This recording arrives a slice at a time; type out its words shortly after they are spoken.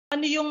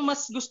Ano yung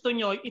mas gusto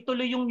nyo?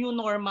 Ituloy yung new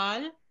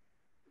normal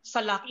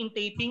sa lock-in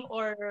taping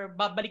or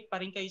babalik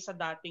pa rin kayo sa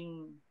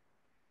dating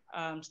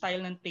style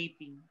ng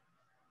taping?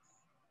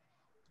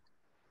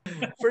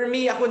 For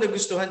me, ako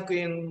nagustuhan ko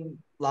yung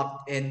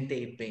locked-in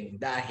taping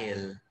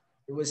dahil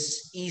it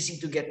was easy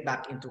to get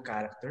back into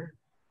character.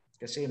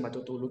 Kasi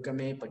matutulog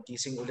kami,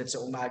 pagkising ulit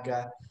sa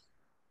umaga,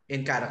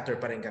 in character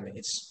pa rin kami.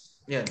 It's,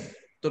 yan,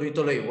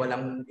 tuloy-tuloy.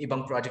 Walang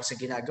ibang project sa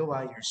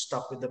ginagawa. You're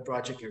stuck with the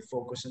project. You're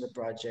focused on the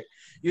project.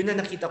 Yun na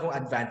nakita kong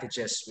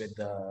advantages with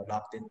the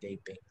locked-in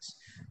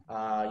tapings.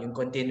 Yung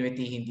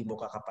continuity, hindi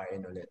mo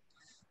kakapain ulit.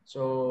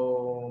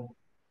 So,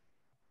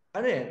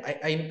 ano yan,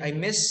 I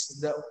miss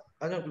the,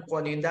 ano,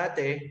 kung ano yung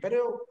dati,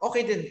 pero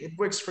okay din. It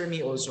works for me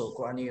also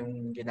kung ano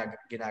yung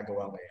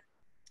ginagawa ngayon.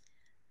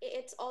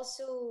 It's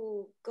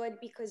also good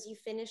because you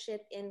finish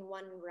it in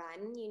one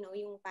run, you know,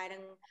 yung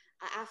parang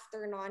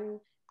after nun,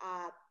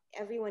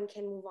 everyone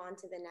can move on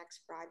to the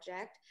next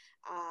project.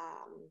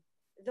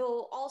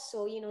 Though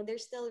also, you know,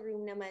 there's still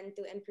room naman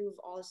to improve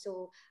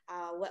also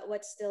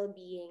what's still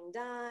being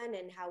done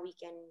and how we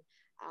can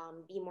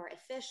be more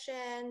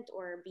efficient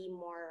or be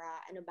more,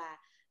 ano ba,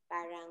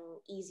 parang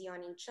easy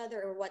on each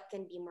other, or what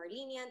can be more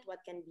lenient,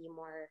 what can be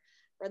more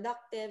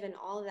productive and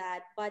all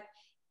that. But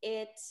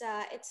it's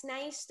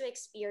nice to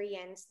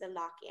experience the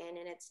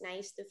lock-in, and it's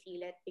nice to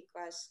feel it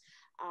because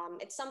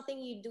it's something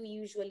you do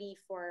usually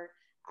for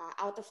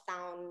out of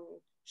town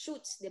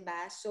shoots,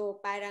 diba?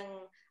 So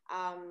parang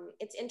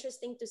it's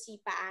interesting to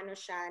see paano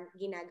siya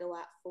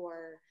ginagawa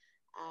for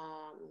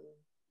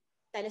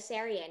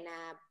teleserye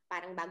na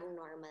parang bagong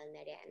normal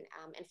na rin,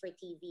 and for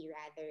TV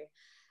rather.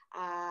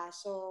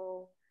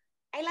 So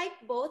I like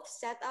both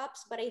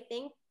setups, but I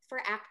think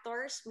for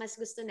actors, mas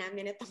gusto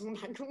namin itong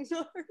bagong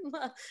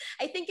normal.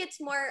 I think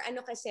it's more, ano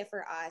kasi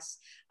for us,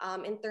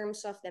 in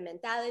terms of the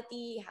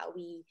mentality, how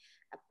we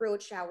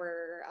approach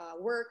our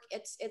work,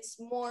 it's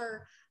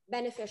more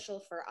beneficial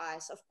for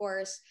us. Of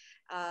course,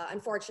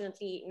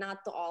 unfortunately,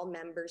 not to all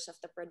members of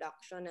the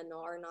production,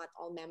 or not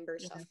all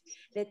members of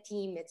the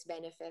team, it's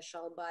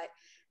beneficial. But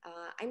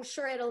I'm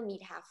sure it'll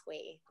meet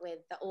halfway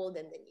with the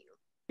old and the new.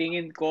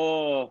 Tingin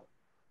ko,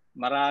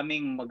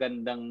 maraming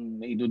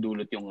magandang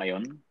idudulot yung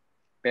ngayon.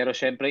 Pero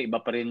syempre, iba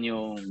pa rin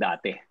yung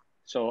dati.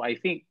 So I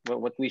think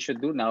what we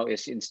should do now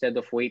is instead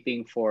of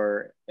waiting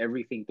for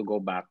everything to go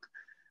back,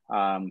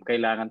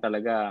 kailangan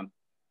talaga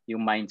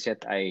yung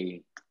mindset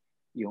ay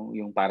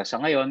yung para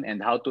sa ngayon and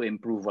how to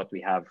improve what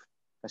we have.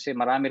 Kasi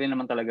marami rin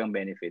naman talagang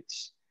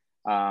benefits.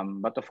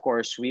 But of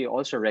course, we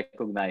also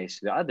recognize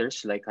the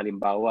others, like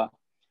halimbawa,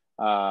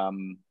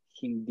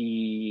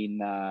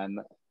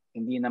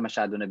 hindi na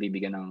masyado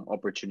nabibigyan ng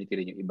opportunity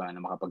rin yung iba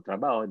na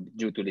makapagtrabaho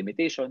due to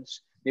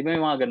limitations. Di ba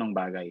may mga ganong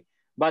bagay?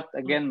 But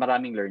again,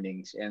 maraming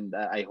learnings. And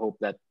I hope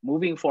that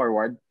moving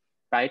forward,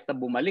 kahit na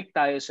bumalik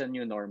tayo sa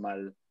new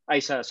normal, ay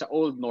sa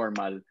old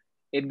normal,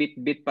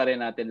 bit-bit pa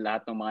rin natin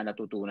lahat ng mga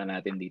natutunan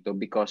natin dito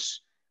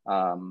because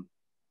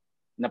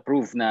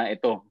na-prove na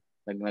ito,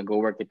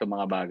 nag-work itong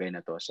mga bagay na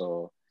to.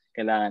 So,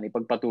 kailangan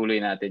ipagpatuloy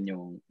natin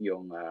yung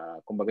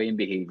kumbaga yung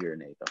behavior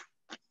na ito.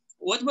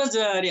 What was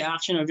the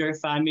reaction of your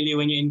family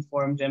when you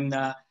informed them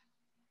na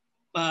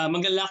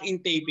mag-lock-in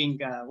taping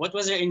ka? What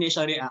was their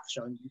initial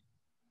reaction?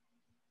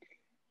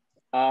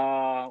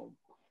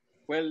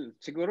 Well,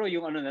 siguro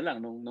yung ano na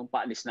lang, nung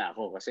paalis na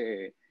ako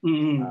kasi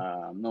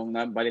nung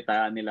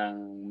nabalitaan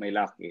nilang may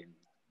lock-in,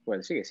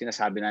 well, sige,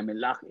 sinasabi namin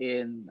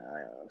lock-in,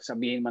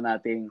 sabihin man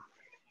natin,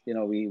 you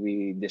know,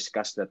 we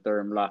discussed the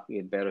term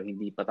lock-in pero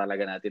hindi pa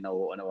talaga natin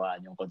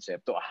nauunawaan yung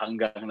konsepto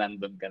hanggang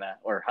nandun ka na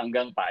or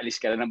hanggang paalis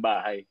ka na ng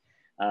bahay.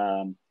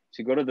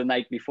 Siguro the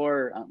night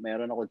before,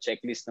 meron ako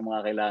checklist ng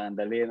mga kailangan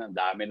dalhin. Ang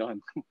dami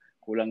noon.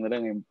 Kulang na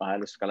lang yung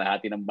halos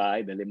kalahati ng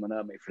bahay. Dali mo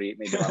na, may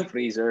dalang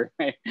freezer,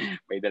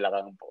 may dala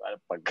kang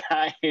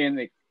pagkain,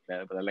 may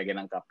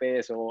lalagyan ng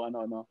kape, so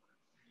ano.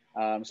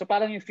 So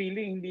parang yung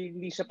feeling,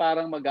 hindi siya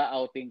parang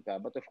mag-outing ka.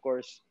 But of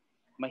course,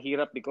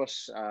 mahirap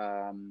because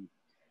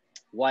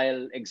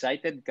while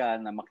excited ka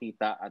na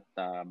makita at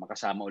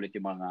makasama ulit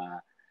yung mga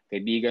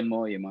kaibigan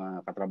mo, yung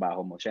mga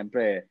katrabaho mo,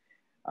 syempre,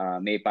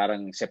 may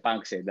parang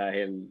sepangs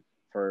dahil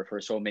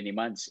for so many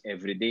months,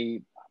 every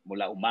day,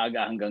 mula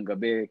umaga hanggang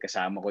gabi,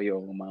 kasama ko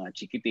yung mga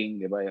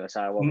chikiting, di ba? Yung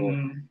asawa ko.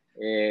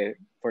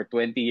 For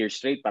 20 years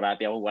straight,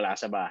 parati ako wala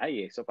sa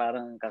bahay. So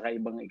parang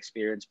kakaibang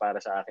experience para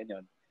sa akin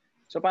yon.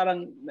 So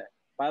parang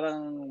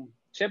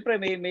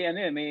syempre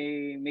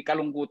may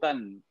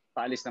kalungkutan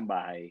paalis ng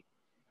bahay.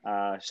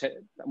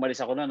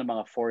 Umalis ako na ng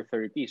mga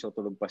 4:30, so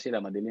tulog pa sila,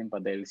 madilim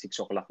pa dahil 6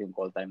 o'clock yung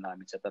call time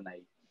namin sa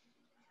Tanay.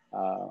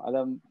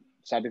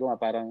 Sabi ko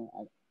nga parang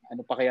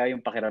ano pa kaya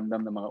yung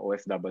pakiramdam ng mga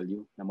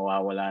OFW na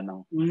mawawala ng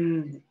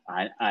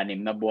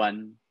 6 na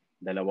buwan,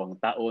 2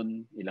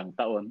 taon, ilang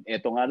taon.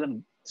 Ito nga lang,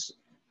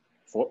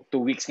 2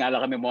 weeks nga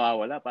lang kami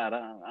mawawala,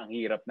 parang ang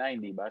hirap na,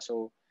 hindi ba?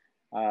 So,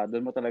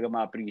 doon mo talaga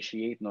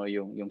ma-appreciate no,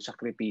 yung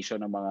sakripisyo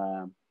ng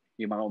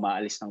yung mga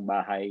umaalis ng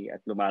bahay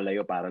at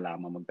lumalayo para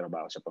lamang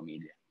magtrabaho sa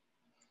pamilya.